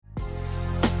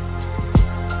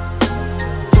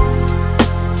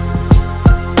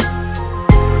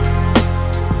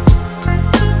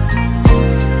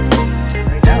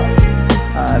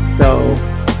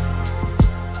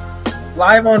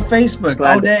live on Facebook.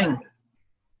 Glad oh, dang.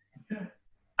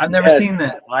 I've never seen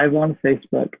that. Live on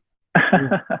Facebook.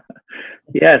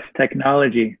 Yes,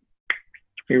 technology.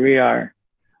 Here we are.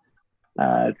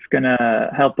 It's going to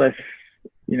help us,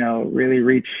 really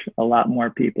reach a lot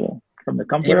more people from the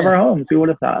comfort of our homes. Who would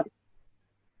have thought?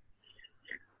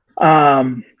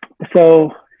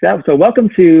 So welcome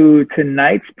to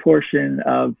tonight's portion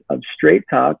of Straight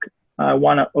Talk. I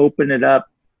want to open it up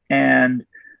and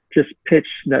just pitch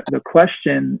the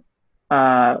question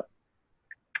or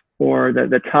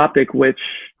the topic which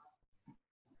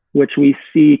we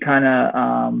see kind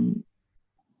of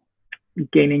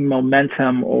gaining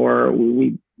momentum, or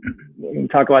we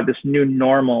talk about this new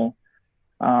normal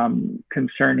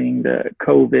concerning the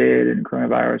COVID and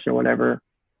coronavirus or whatever.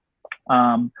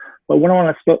 But what I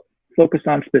want to focus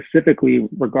on specifically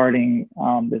regarding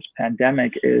this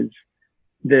pandemic is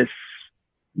this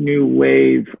new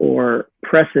wave or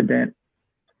precedent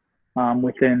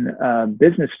within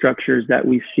business structures that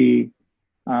we see.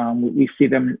 We see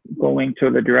them going to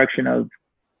the direction of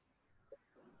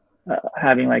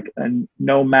having like a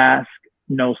no mask,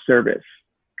 no service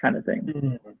kind of thing.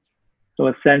 Mm-hmm. So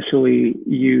essentially,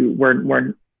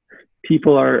 where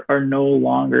people are no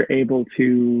longer able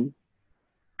to,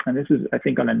 and this is, I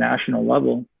think, on a national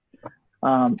level,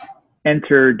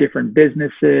 enter different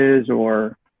businesses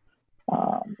or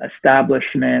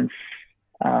establishments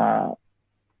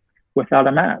without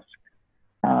a mask.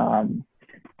 And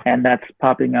that's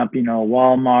popping up,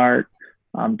 Walmart,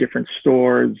 different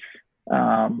stores,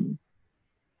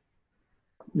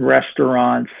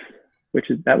 restaurants, which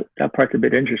is that part's a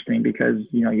bit interesting because,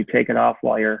 you take it off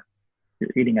while you're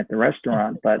eating at the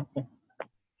restaurant. But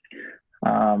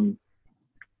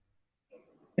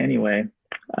anyway,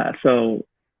 so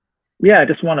yeah, I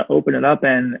just want to open it up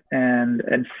and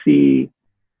see,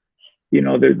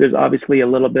 there's obviously a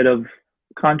little bit of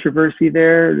controversy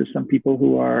there. There's some people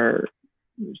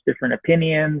there's different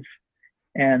opinions.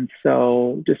 And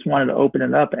so just wanted to open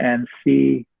it up and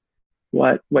see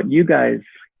what you guys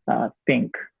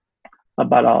think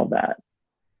about all that.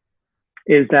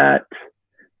 Is that,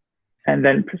 and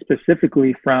then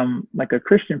specifically from like a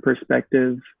Christian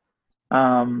perspective,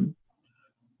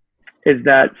 is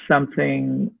that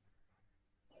something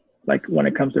like when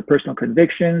it comes to personal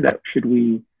conviction, that should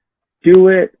we do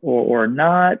it or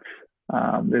not?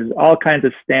 There's all kinds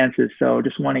of stances. So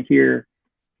just want to hear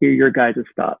your guys'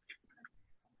 thoughts.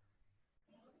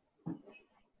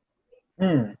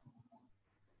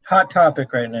 Hot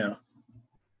topic right now.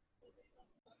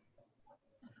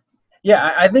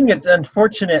 Yeah, I think it's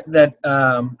unfortunate that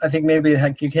I think maybe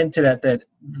like you hinted at that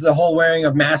the whole wearing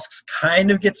of masks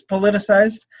kind of gets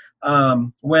politicized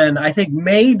when I think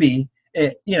maybe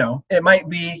it might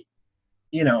be,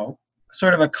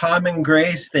 sort of a common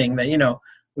grace thing that,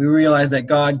 we realize that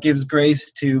God gives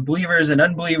grace to believers and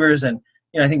unbelievers. And,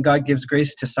 I think God gives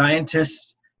grace to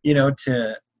scientists,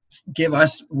 to give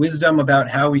us wisdom about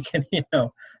how we can,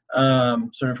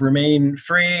 sort of remain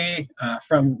free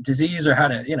from disease or how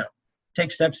to,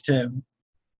 take steps to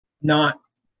not,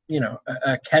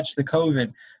 catch the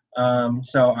COVID.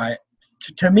 So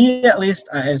to me, at least,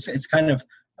 it's kind of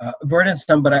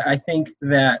burdensome, but I think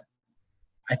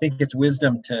it's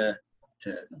wisdom to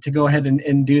go ahead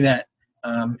and do that.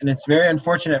 And it's very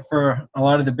unfortunate for a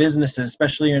lot of the businesses,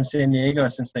 especially here in San Diego,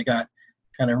 since they got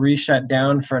kind of re-shut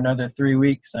down for another 3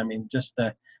 weeks. I mean, just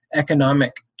the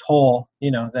economic toll,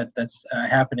 that's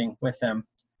happening with them.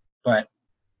 But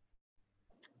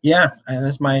yeah,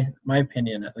 that's my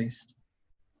opinion, at least.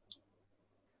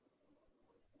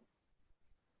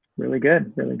 Really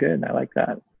good. Really good. I like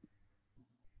that.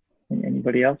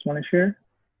 Anybody else want to share?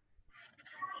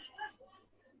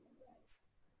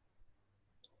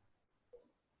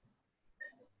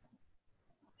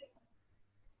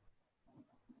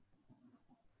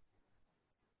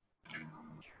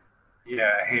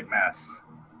 Yeah, I hate masks.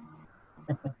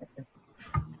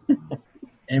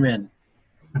 Amen.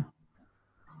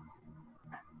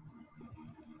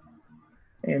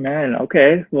 Amen.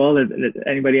 Okay. Well, does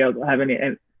anybody else have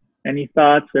any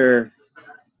thoughts or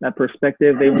that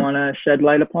perspective they want to shed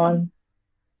light upon?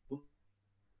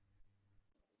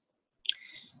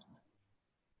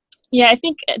 Yeah, I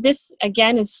think this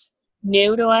again is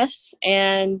new to us,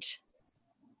 and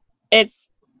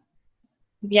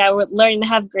we're learning to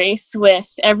have grace with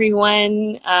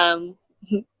everyone,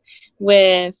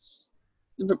 with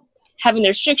having the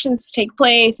restrictions take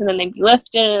place and then they'd be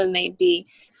lifted and they'd be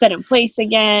set in place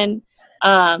again,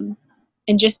 and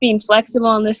just being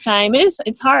flexible in this time.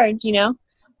 It's hard,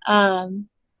 and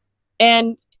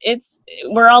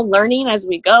we're all learning as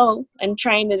we go and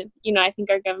trying to, I think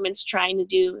our government's trying to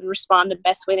do and respond the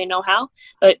best way they know how,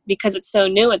 but because it's so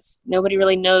new, nobody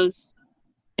really knows.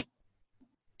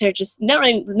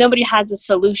 Nobody has a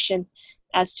solution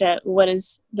as to what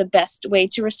is the best way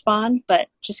to respond, but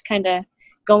just kind of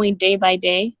going day by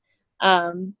day.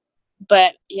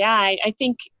 But yeah, I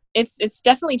think it's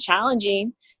definitely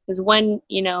challenging because one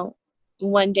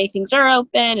day things are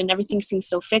open and everything seems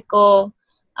so fickle.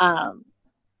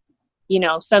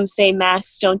 Some say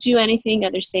masks don't do anything,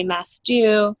 others say masks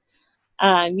do.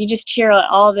 You just hear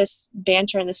all this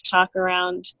banter and this talk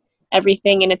around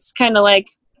everything, and it's kind of like,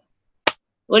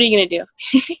 what are you going to do?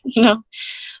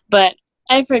 But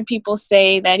I've heard people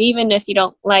say that even if you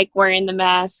don't like wearing the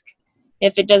mask,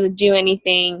 if it doesn't do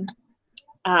anything,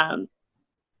 the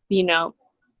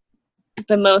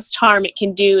most harm it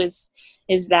can do is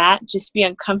that just be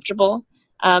uncomfortable.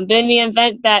 But in the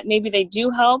event that maybe they do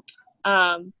help,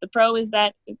 the pro is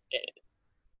that,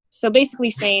 so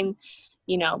basically saying,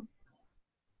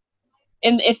 and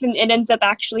if it ends up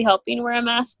actually helping wear a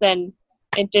mask, then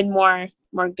it did more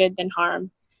good than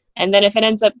harm. And then if it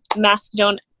ends up masks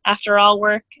don't after all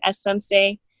work, as some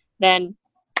say, then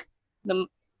the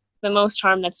most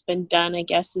harm that's been done, I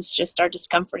guess, is just our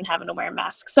discomfort in having to wear a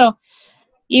mask. So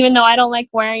even though I don't like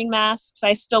wearing masks,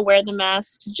 I still wear the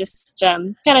mask just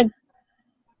kind of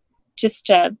just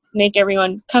to make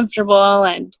everyone comfortable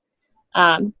and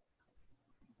I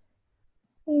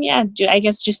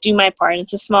guess just do my part.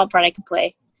 It's a small part I can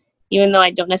play, even though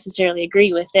I don't necessarily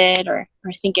agree with it or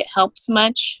think it helps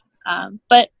much.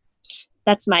 But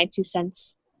that's my 2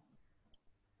 cents.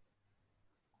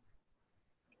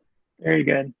 Very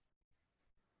good.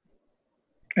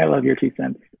 I love your 2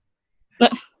 cents.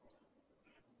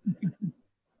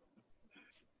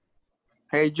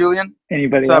 Hey, Julian.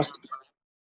 Anybody What's else?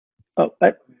 Oh,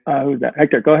 who's that?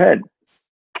 Hector, go ahead.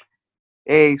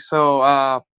 Hey,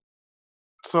 so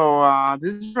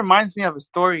this reminds me of a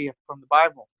story from the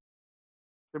Bible.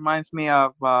 It reminds me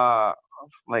of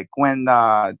like when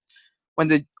the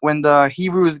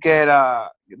Hebrews get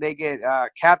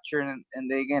captured and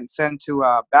they get sent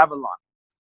to Babylon.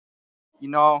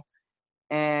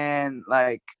 And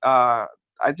like I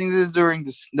think this is during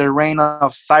the reign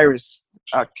of Cyrus,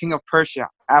 king of Persia,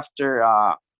 after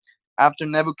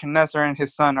Nebuchadnezzar and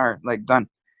his son are like done.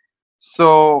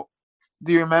 So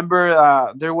do you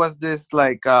remember there was this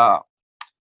like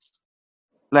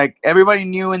everybody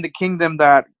knew in the kingdom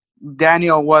that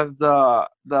Daniel was the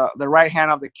right hand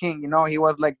of the king. He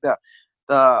was like the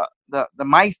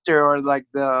meister, or like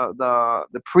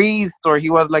the priest, or he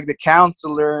was like the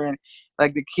counselor, and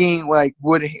like the king like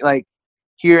would like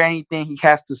hear anything he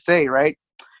has to say, right?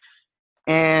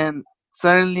 And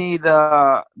suddenly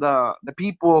the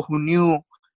people who knew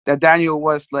that Daniel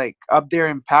was like up there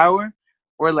in power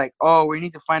were like, oh, we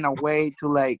need to find a way to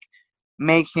like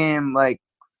make him like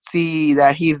see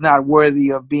that he's not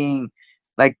worthy of being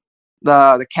like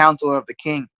the counselor of the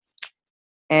king.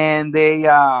 And they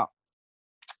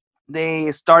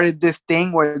started this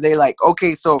thing where they like,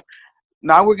 okay, so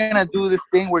now we're gonna do this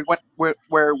thing where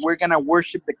we're gonna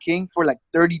worship the king for like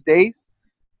 30 days,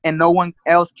 and no one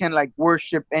else can like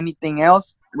worship anything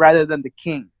else rather than the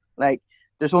king. Like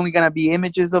there's only gonna be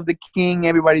images of the king.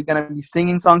 Everybody's gonna be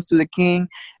singing songs to the king.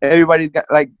 Everybody's got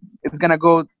like, it's gonna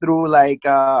go through like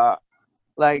if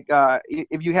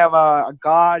you have a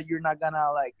god, you're not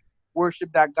gonna like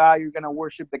worship that god. You're gonna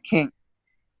worship the king.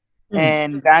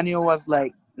 And Daniel was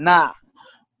like, nah,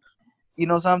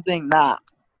 something, nah.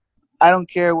 I don't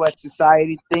care what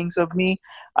society thinks of me.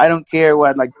 I don't care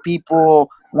what like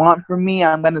people want from me.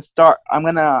 I'm gonna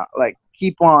like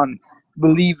keep on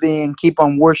believing, keep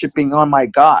on worshiping on my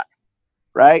God,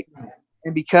 right?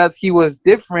 And because he was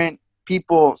different,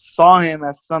 people saw him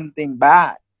as something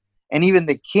bad. And even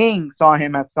the king saw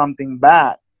him as something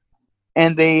bad.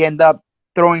 And they end up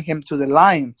throwing him to the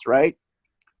lions, right?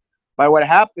 But what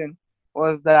happened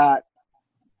was that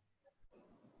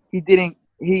the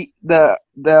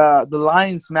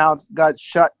lion's mouth got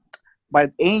shut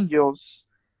by angels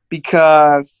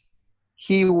because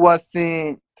he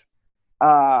wasn't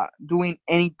doing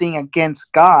anything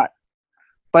against God,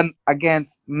 but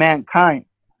against mankind.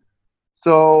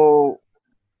 So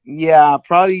yeah,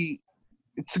 probably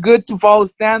it's good to follow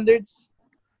standards,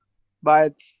 but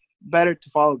it's better to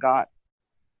follow God.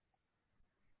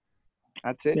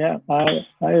 That's it. Yeah, I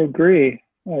agree.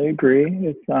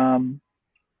 It's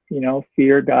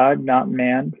fear God, not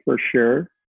man, for sure.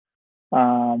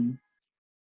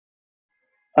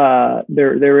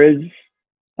 There is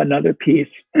another piece,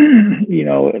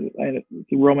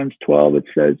 Romans 12, it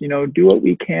says, do what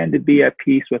we can to be at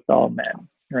peace with all men,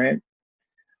 right?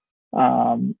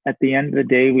 At the end of the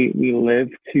day, we live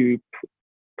to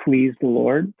please the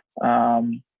Lord.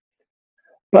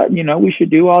 But, we should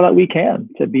do all that we can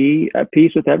to be at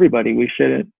peace with everybody. We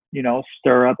shouldn't,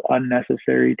 stir up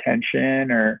unnecessary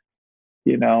tension or,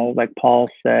 like Paul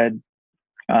said,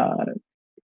 I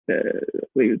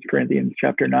believe it's Corinthians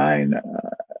chapter 9,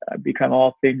 I've become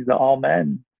all things to all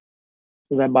men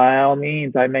so that by all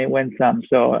means I may win some.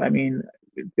 So, I mean,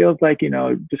 it feels like,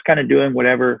 just kind of doing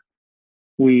whatever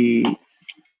we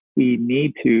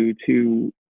need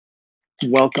to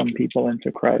welcome people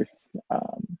into Christ.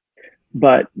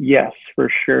 But yes, for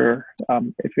sure,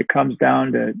 if it comes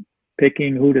down to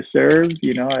picking who to serve,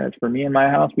 as for me and my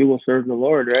house, we will serve the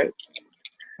Lord, right?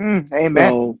 Amen.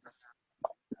 So,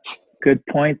 good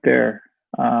point there.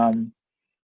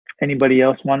 Anybody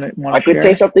else want to I could share?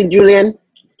 say something, Julian.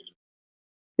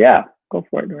 Yeah, go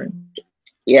for it, Dorian.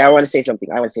 Yeah, I want to say something.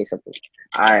 All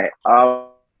right.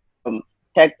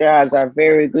 Hector has a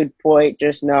very good point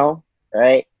just now,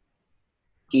 right?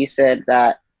 He said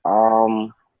that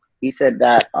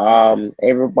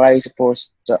everybody's supposed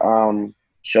to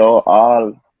show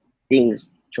all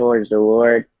things towards the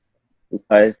Lord,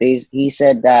 because he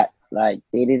said that like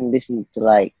they didn't listen to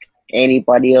like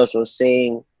anybody else was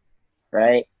saying,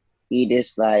 right? He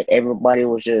just like everybody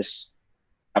was just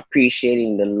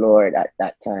appreciating the Lord at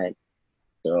that time.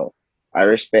 So I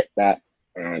respect that,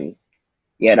 and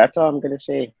yeah, that's all I'm gonna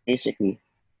say basically.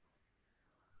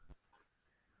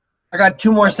 I got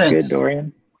 2 more cents. Good,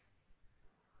 Dorian.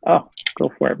 Oh, go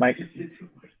for it, Mike.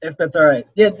 If that's all right.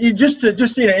 Yeah, just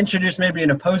to introduce maybe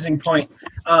an opposing point,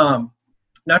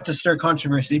 not to stir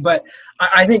controversy, but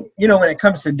I think, when it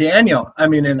comes to Daniel, I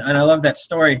mean, and I love that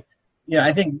story,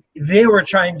 I think they were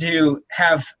trying to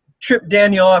trip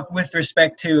Daniel up with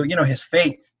respect to, his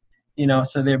faith,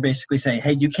 so they're basically saying,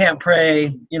 hey, you can't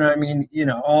pray,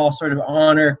 all sort of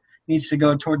honor needs to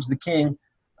go towards the king.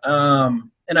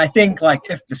 And I think,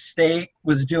 like, if the state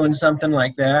was doing something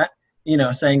like that,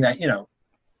 saying that,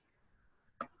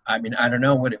 I mean, I don't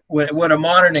know what a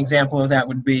modern example of that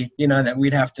would be, that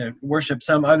we'd have to worship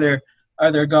some other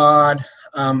God,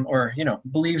 or,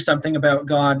 believe something about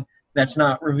God that's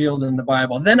not revealed in the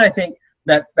Bible. Then I think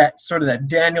that sort of that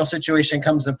Daniel situation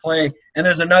comes to play. And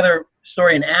there's another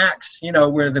story in Acts,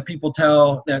 where the people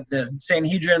tell that the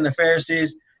Sanhedrin and the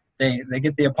Pharisees, they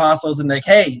get the apostles and like,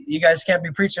 hey, you guys can't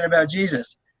be preaching about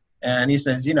Jesus. And he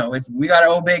says, we got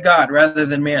to obey God rather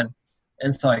than man.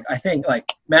 And so, I think,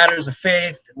 matters of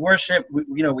faith, worship,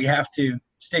 we have to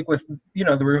stick with,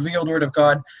 the revealed word of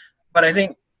God. But I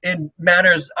think in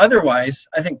matters otherwise,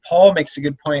 I think Paul makes a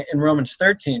good point in Romans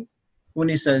 13 when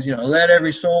he says, let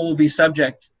every soul be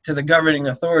subject to the governing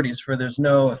authorities, for there's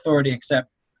no authority except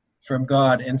from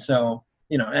God. And so,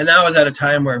 and that was at a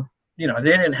time where, they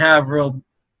didn't have they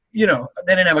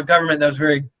didn't have a government that was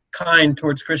very kind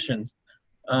towards Christians.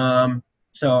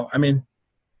 So, I mean,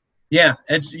 yeah,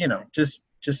 it's,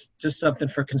 just something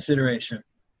for consideration.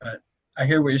 But I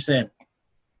hear what you're saying.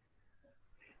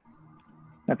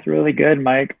 That's really good,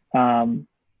 Mike.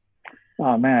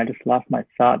 Oh man, I just lost my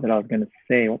thought that I was going to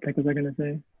say. What the heck was I going to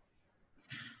say?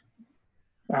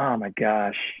 Oh my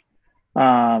gosh.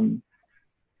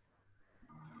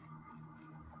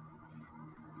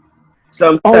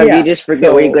 Sometimes you just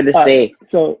forget what you're going to say.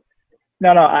 So,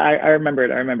 no, I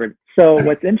remembered. So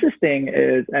what's interesting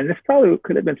is, and this probably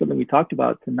could have been something we talked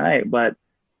about tonight, but,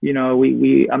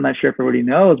 I'm not sure if everybody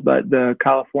knows, but the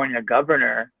California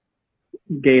governor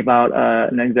gave out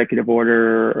an executive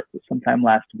order sometime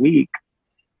last week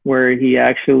where he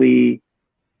actually,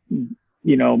 I'm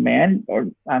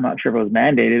not sure if it was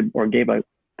mandated or gave a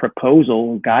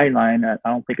proposal, guideline, I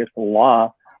don't think it's the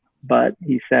law, but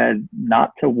he said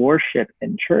not to worship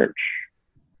in church.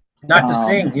 Not to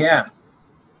sing, yeah.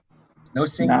 No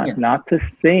singing. Not to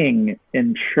sing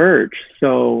in church.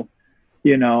 So,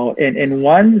 in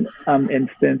one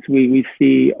instance, we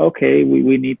see, okay,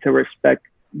 we need to respect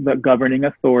the governing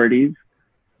authorities,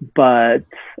 but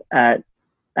at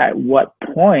what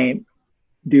point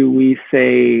do we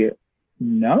say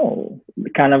no?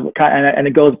 And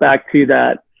it goes back to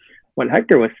that, what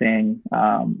Hector was saying,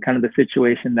 kind of the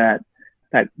situation that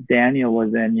Daniel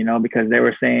was in, because they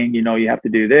were saying, you have to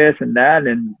do this and that,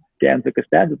 and Dan took a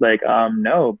stance. It's like,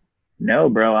 no,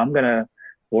 bro, I'm gonna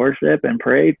worship and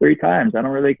pray 3 times. I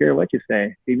don't really care what you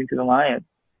say, even to the lion.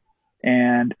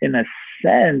 And in a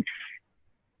sense,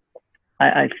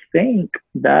 I think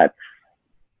that's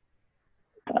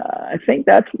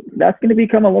going to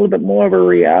become a little bit more of a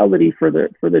reality for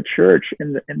the church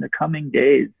in the coming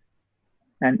days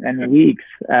and weeks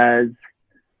as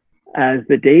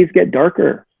the days get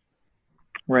darker,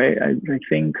 right? I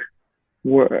think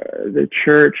where the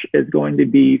church is going to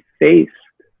be faced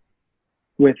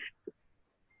with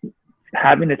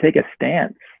having to take a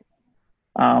stance,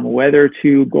 whether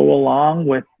to go along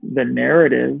with the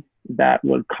narrative that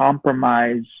would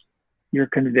compromise your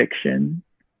conviction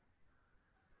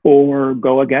or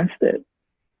go against it,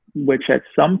 which at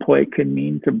some point could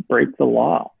mean to break the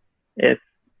law. If,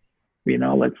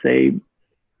 let's say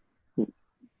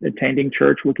attending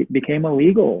church became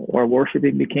illegal or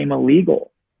worshiping became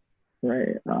illegal,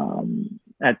 right?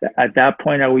 At that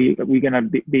point, are we going to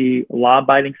be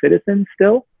law-abiding citizens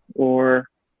still, or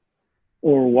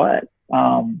what?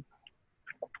 Now,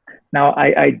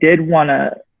 I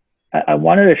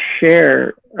wanted to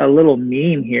share a little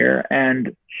meme here,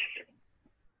 and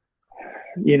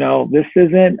this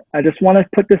isn't. I just want to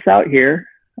put this out here.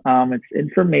 It's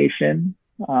information,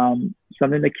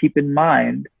 something to keep in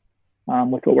mind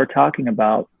with what we're talking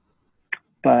about.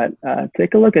 But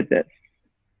take a look at this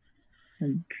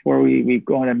and before we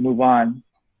go ahead and move on.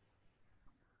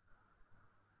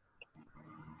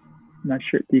 I'm not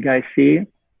sure. Do you guys see?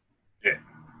 Yeah.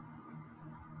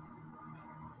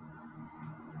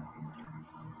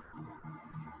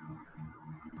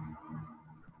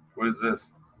 What is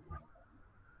this?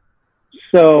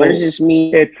 So What does this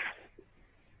mean, it's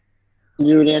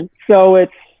Julian? so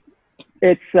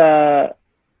it's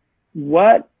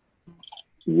what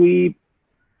we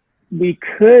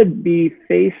could be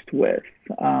faced with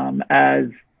as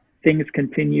things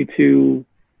continue to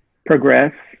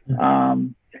progress.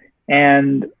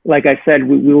 And like I said,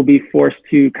 we will be forced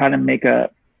to kind of make a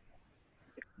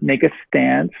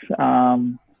stance. As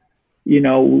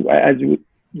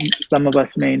some of us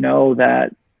may know,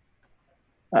 that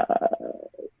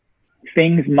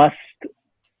things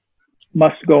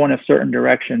must go in a certain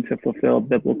direction to fulfill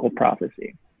biblical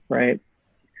prophecy, right?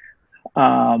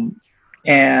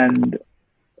 And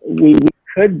we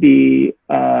could be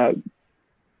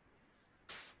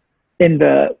in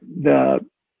the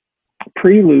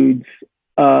preludes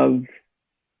of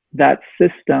that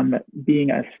system being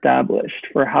established.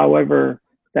 For however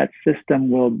that system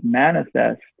will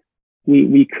manifest,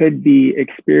 we could be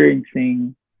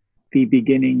experiencing the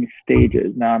beginning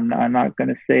stages. Now, I'm not going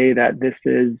to say that this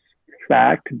is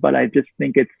fact, but I just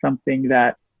think it's something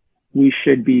that we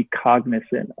should be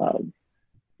cognizant of,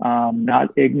 not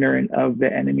ignorant of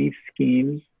the enemy's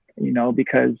schemes,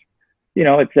 because,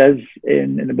 it says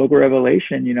in the book of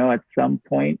Revelation, at some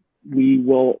point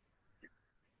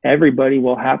everybody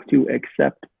will have to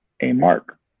accept a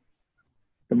mark,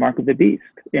 the mark of the beast,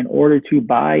 in order to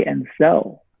buy and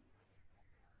sell,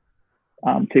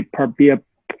 to be a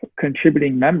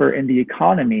contributing member in the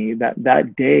economy.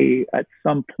 That day at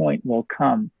some point will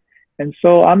come. And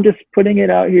so I'm just putting it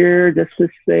out here just to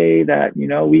say that,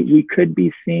 we could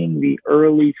be seeing the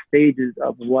early stages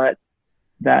of what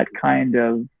that kind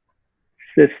of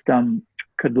system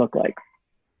could look like.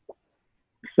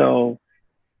 So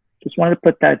just wanted to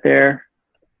put that there.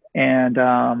 And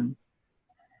I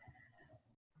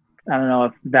don't know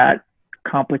if that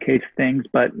complicates things,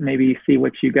 but maybe see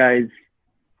what you guys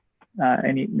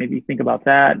maybe think about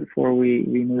that before we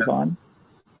move on.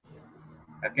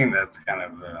 I think that's kind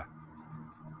of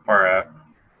far out,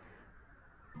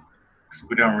 because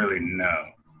we don't really know,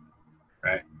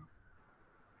 right?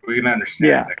 We can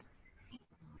understand, Yeah.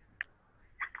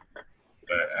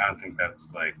 But I don't think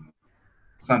that's like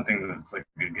something that's like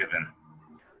a given.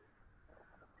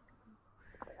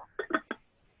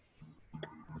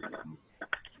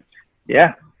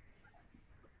 Yeah.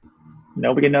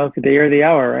 Nobody knows the day or the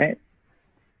hour, right?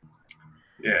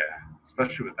 Yeah,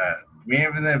 especially with that. I mean,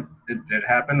 even if it did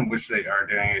happen, which they are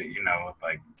doing it, with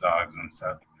like dogs and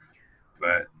stuff.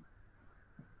 But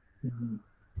I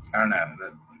don't know,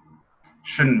 that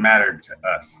shouldn't matter to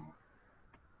us,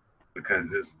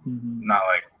 because it's not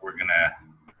like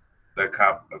the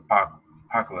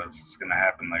apocalypse is gonna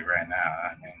happen like right now.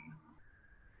 I mean,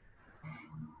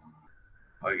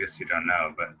 well, I guess you don't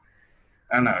know, but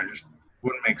I don't know. It just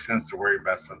wouldn't make sense to worry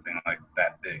about something like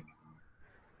that big.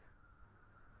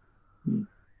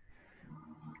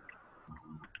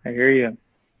 I hear you.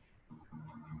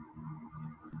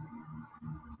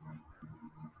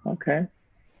 Okay.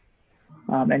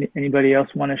 Anybody else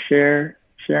want to share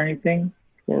anything,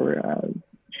 or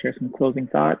share some closing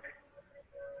thoughts?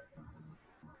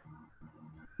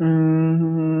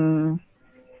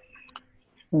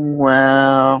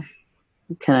 Well,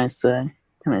 what can I say?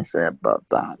 About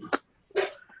that?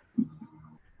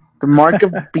 The mark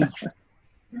of beast,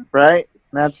 right?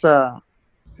 That's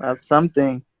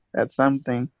something.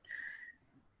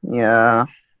 Yeah,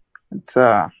 it's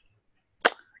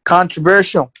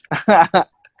controversial.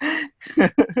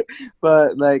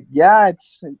 But like, yeah, it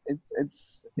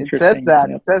says Interesting. that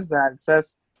Yep.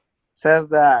 says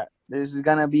that there's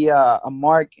gonna be a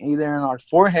mark either on our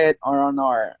forehead or on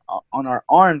our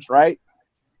arms, right?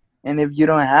 And if you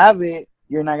don't have it,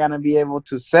 you're not gonna be able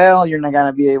to sell. You're not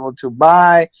gonna be able to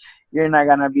buy. You're not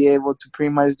gonna be able to pretty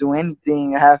much do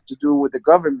anything that has to do with the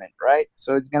government, right?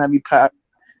 So it's gonna be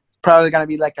probably gonna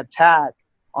be like a tag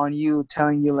on you,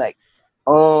 telling you like,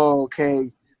 oh,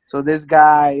 okay, so this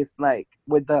guy is like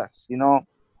with us, you know.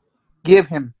 Let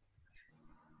him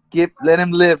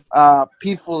live a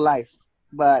peaceful life,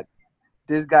 but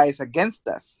this guy is against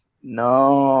us.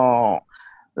 No,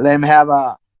 let him have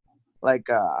a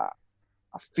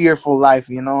fearful life,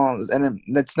 you know.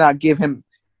 Let's not give him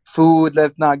food.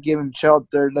 Let's not give him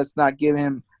shelter. Let's not give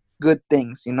him good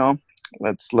things, you know.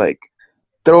 Let's like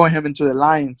throw him into the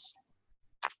lions.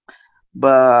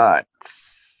 But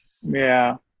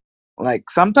Yeah. like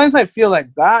sometimes I feel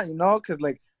like that, you know, because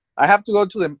like I have to go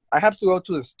to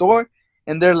the store,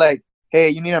 and they're like, hey,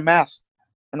 you need a mask,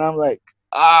 and I'm like,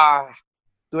 do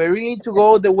I really need to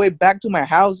go the way back to my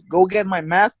house, go get my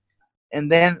mask,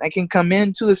 and then I can come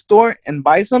into the store and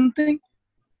buy something?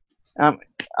 I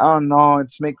don't know.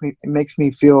 It makes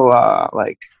me feel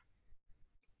like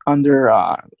under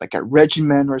like a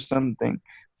regimen or something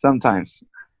sometimes.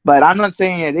 But I'm not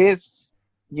saying it is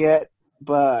yet,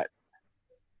 but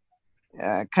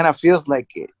it kind of feels like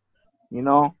it, you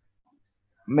know.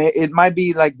 It might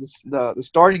be like the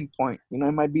starting point, you know.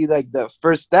 It might be like the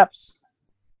first steps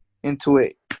into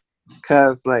it,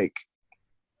 because like,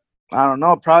 I don't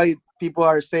know, probably people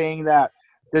are saying that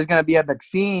there's gonna be a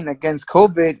vaccine against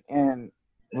COVID, and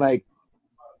like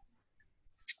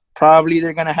probably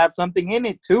they're gonna have something in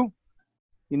it too,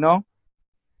 you know.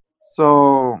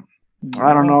 So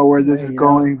I don't know where this is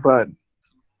going, but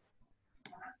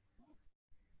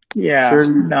yeah,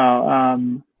 surely.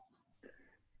 No,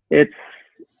 it's,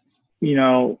 you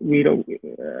know, we don't,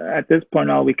 at this point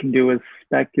all we can do is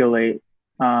speculate,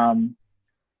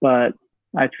 but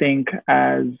I think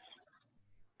as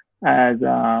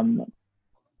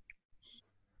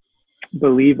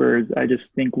believers, I just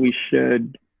think we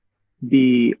should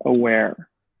be aware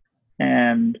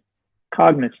and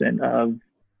cognizant of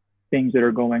things that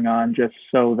are going on, just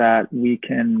so that we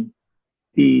can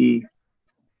be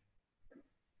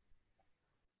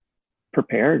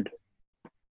prepared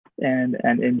and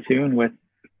in tune with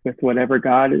whatever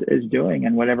God is doing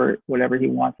and whatever he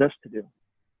wants us to do.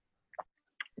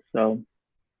 So,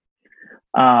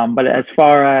 but as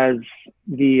far as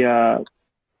the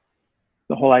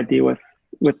whole idea with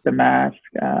the mask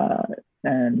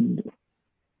and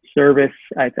service,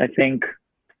 I think,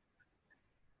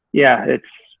 yeah, it's,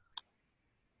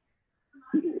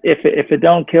 if it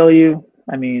don't kill you,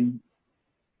 I mean,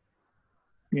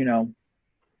 you know,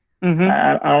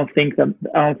 I don't think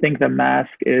the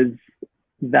mask is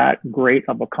that great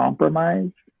of a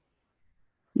compromise,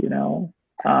 you know.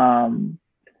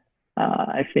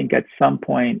 I think at some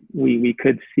point we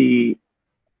could see,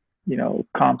 you know,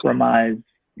 compromise,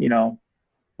 you know,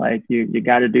 like you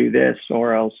got to do this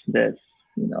or else this,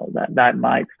 you know, that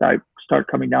might start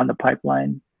coming down the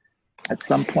pipeline at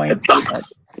some point. But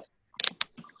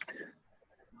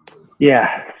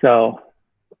yeah, so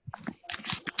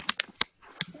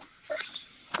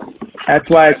that's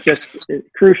why it's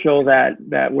crucial that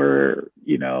we're,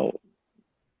 you know,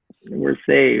 we're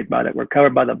saved by that, we're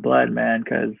covered by the blood, man,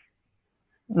 because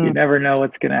you never know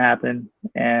what's going to happen.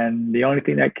 And the only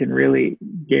thing that can really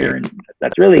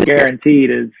guaranteed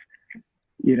is,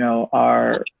 you know,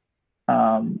 our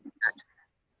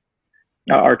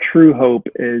true hope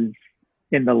is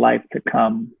in the life to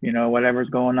come. You know, whatever's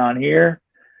going on here,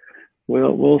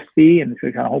 we'll see, and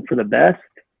we kind of hope for the best.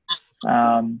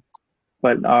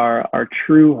 But our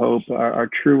true hope, our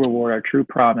true reward, our true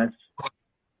promise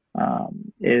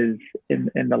is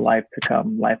in the life to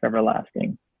come, life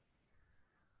everlasting.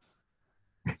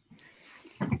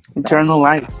 Eternal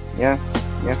life.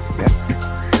 Yes.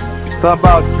 It's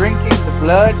about drinking the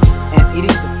blood and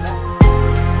eating the